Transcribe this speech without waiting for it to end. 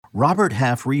Robert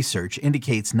Half research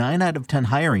indicates 9 out of 10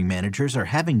 hiring managers are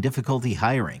having difficulty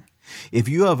hiring. If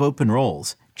you have open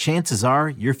roles, chances are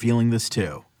you're feeling this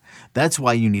too. That's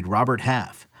why you need Robert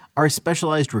Half. Our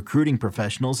specialized recruiting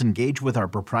professionals engage with our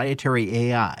proprietary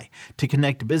AI to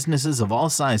connect businesses of all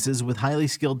sizes with highly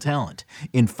skilled talent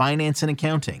in finance and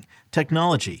accounting,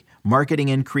 technology, marketing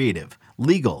and creative,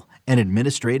 legal, and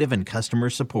administrative and customer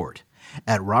support.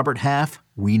 At Robert Half,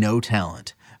 we know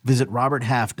talent. Visit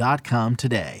roberthalf.com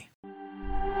today.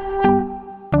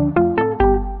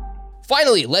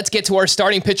 Finally, let's get to our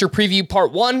starting pitcher preview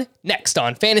part 1 next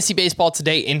on Fantasy Baseball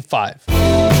Today in 5.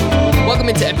 Welcome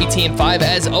into FBT in 5.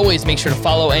 As always, make sure to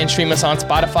follow and stream us on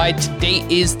Spotify. Today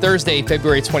is Thursday,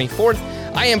 February 24th.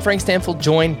 I am Frank Stanfield,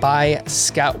 joined by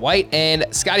Scott White. And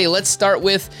Scotty, let's start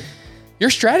with your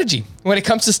strategy when it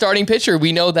comes to starting pitcher.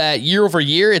 We know that year over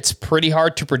year, it's pretty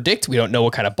hard to predict. We don't know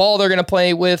what kind of ball they're going to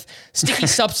play with, sticky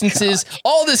substances,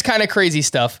 all this kind of crazy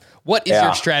stuff. What is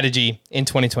your strategy in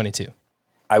 2022?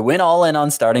 I went all in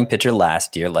on starting pitcher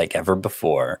last year, like never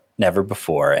before,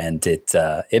 and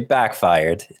it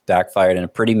backfired. It backfired in a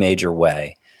pretty major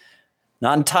way.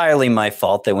 Not entirely my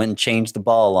fault. They went and changed the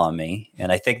ball on me,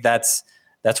 and I think that's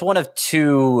one of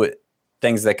two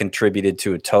things that contributed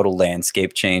to a total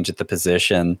landscape change at the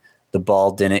position. The ball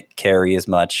didn't carry as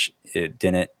much. It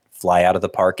didn't fly out of the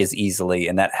park as easily,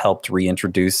 and that helped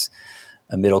reintroduce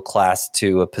a middle class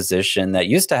to a position that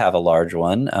used to have a large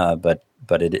one, but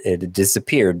it had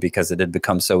disappeared because it had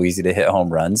become so easy to hit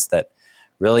home runs that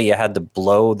really you had to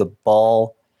blow the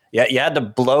ball. Yeah, you had to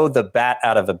blow the bat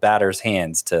out of a batter's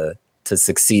hands to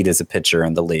succeed as a pitcher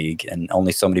in the league, and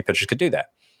only so many pitchers could do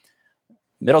that.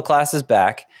 Middle class is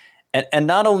back. And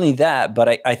not only that,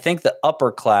 but I think the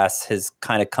upper class has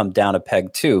kind of come down a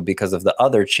peg too because of the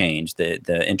other change,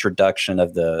 the introduction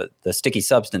of the sticky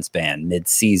substance ban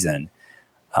mid-season.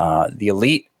 The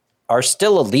elite are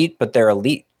still elite, but they're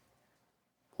elite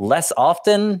less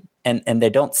often, and they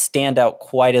don't stand out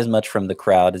quite as much from the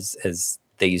crowd as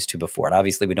they used to before. And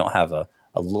obviously, we don't have a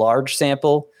large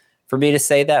sample for me to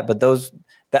say that, but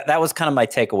that was kind of my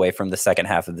takeaway from the second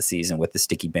half of the season with the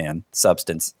sticky ban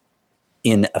substance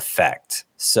in effect.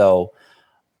 So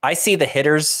I see the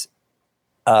hitters,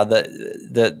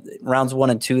 the rounds 1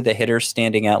 and 2, the hitters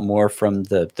standing out more from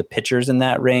the pitchers in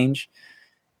that range.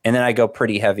 And then I go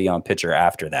pretty heavy on pitcher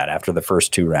after that, after the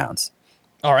first 2 rounds.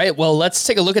 All right, well, let's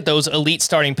take a look at those elite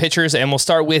starting pitchers, and we'll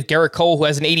start with Garrett Cole, who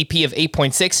has an ADP of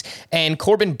 8.6, and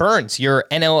Corbin Burnes, your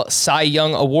NL Cy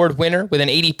Young Award winner, with an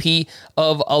ADP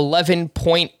of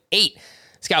 11.8.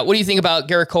 Scott, what do you think about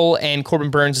Garrett Cole and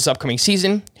Corbin Burnes this upcoming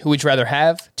season? Who would you rather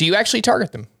have? Do you actually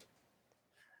target them?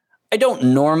 I don't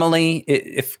normally.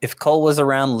 If Cole was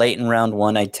around late in round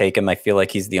 1, I'd take him. I feel like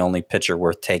he's the only pitcher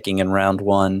worth taking in round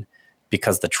 1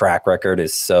 because the track record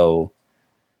is so...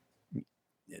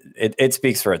 It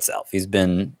speaks for itself. He's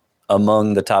been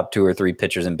among the top 2 or 3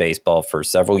 pitchers in baseball for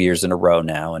several years in a row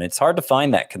now, and it's hard to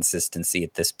find that consistency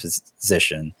at this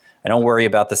position. I don't worry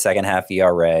about the second half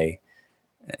ERA.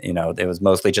 You know, it was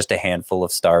mostly just a handful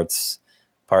of starts,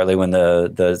 partly when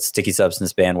the sticky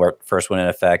substance ban first went in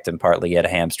effect, and partly he had a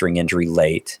hamstring injury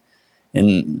late.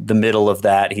 In the middle of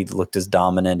that, he looked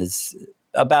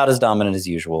about as dominant as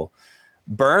usual.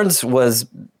 Burnes was,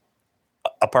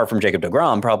 apart from Jacob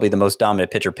deGrom, probably the most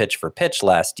dominant pitcher pitch for pitch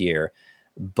last year,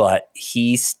 but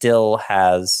he still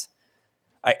has,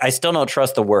 I still don't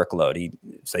trust the workload.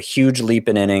 It's a huge leap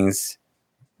in innings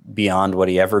beyond what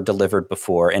he ever delivered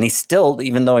before. And he still,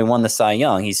 even though he won the Cy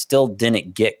Young, he still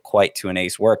didn't get quite to an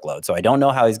ace workload. So I don't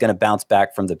know how he's going to bounce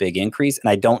back from the big increase. And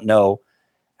I don't know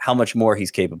how much more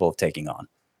he's capable of taking on.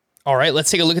 All right, let's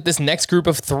take a look at this next group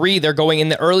of 3. They're going in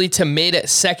the early to mid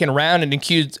second round, and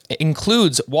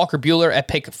includes Walker Buehler at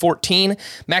pick 14,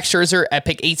 Max Scherzer at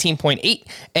pick 18.8,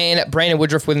 and Brandon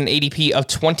Woodruff with an ADP of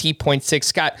 20.6.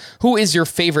 Scott, who is your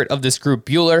favorite of this group?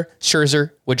 Buehler,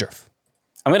 Scherzer, Woodruff?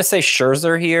 I'm going to say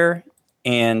Scherzer here,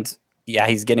 and yeah,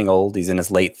 he's getting old. He's in his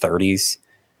late 30s,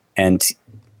 and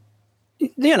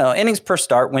innings per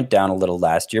start went down a little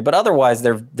last year, but otherwise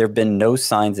there've been no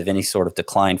signs of any sort of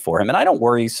decline for him. And I don't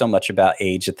worry so much about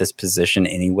age at this position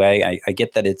anyway. I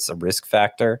get that it's a risk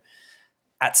factor.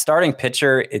 At starting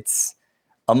pitcher, it's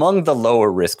among the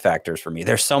lower risk factors for me.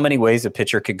 There's so many ways a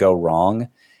pitcher could go wrong.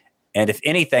 And if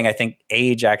anything, I think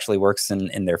age actually works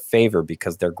in their favor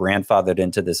because they're grandfathered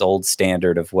into this old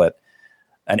standard of what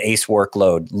an ace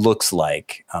workload looks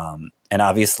like. And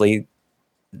obviously,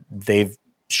 they've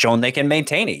shown they can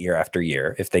maintain it year after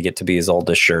year if they get to be as old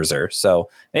as Scherzer. So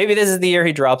maybe this is the year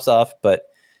he drops off. But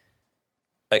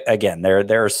again,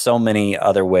 there are so many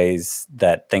other ways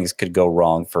that things could go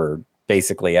wrong for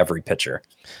basically every pitcher.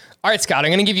 All right, Scott, I'm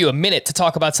going to give you a minute to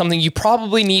talk about something you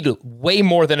probably need way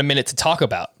more than a minute to talk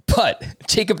about. But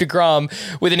Jacob deGrom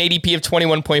with an ADP of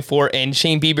 21.4 and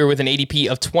Shane Bieber with an ADP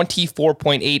of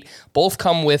 24.8 both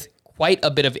come with quite a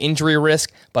bit of injury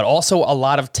risk, but also a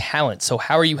lot of talent. So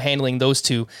how are you handling those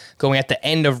two going at the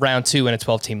end of round 2 in a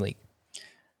 12-team league?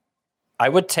 I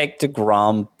would take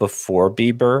deGrom before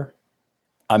Bieber.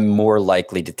 I'm more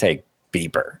likely to take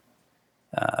Bieber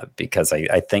because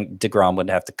I think deGrom would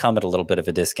have to come at a little bit of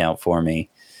a discount for me.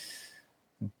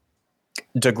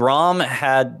 deGrom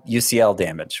had UCL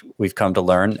damage. We've come to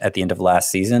learn at the end of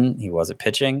last season. He wasn't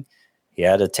pitching. He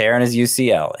had a tear in his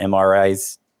UCL.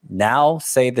 MRIs now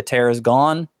say the tear is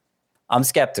gone. I'm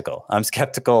skeptical.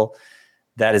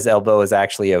 That his elbow is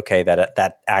actually okay,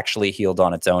 that actually healed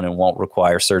on its own and won't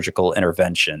require surgical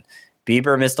intervention.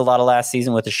 Bieber missed a lot of last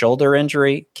season with a shoulder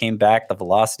injury, came back, the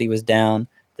velocity was down,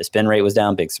 the spin rate was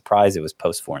down, big surprise, it was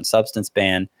post-foreign substance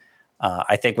ban.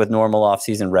 I think with normal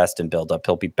offseason rest and buildup,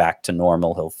 he'll be back to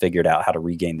normal. He'll figure out how to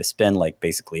regain the spin like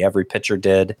basically every pitcher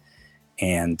did,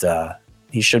 and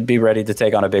he should be ready to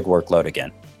take on a big workload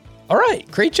again. All right,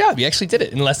 great job. You actually did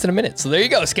it in less than a minute. So there you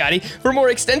go, Scotty. For more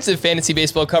extensive fantasy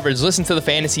baseball coverage, listen to the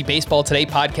Fantasy Baseball Today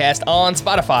podcast on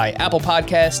Spotify, Apple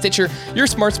Podcasts, Stitcher, your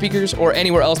smart speakers, or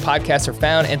anywhere else podcasts are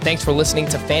found. And thanks for listening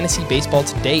to Fantasy Baseball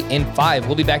Today in 5.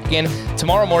 We'll be back again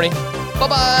tomorrow morning.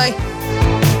 Bye-bye.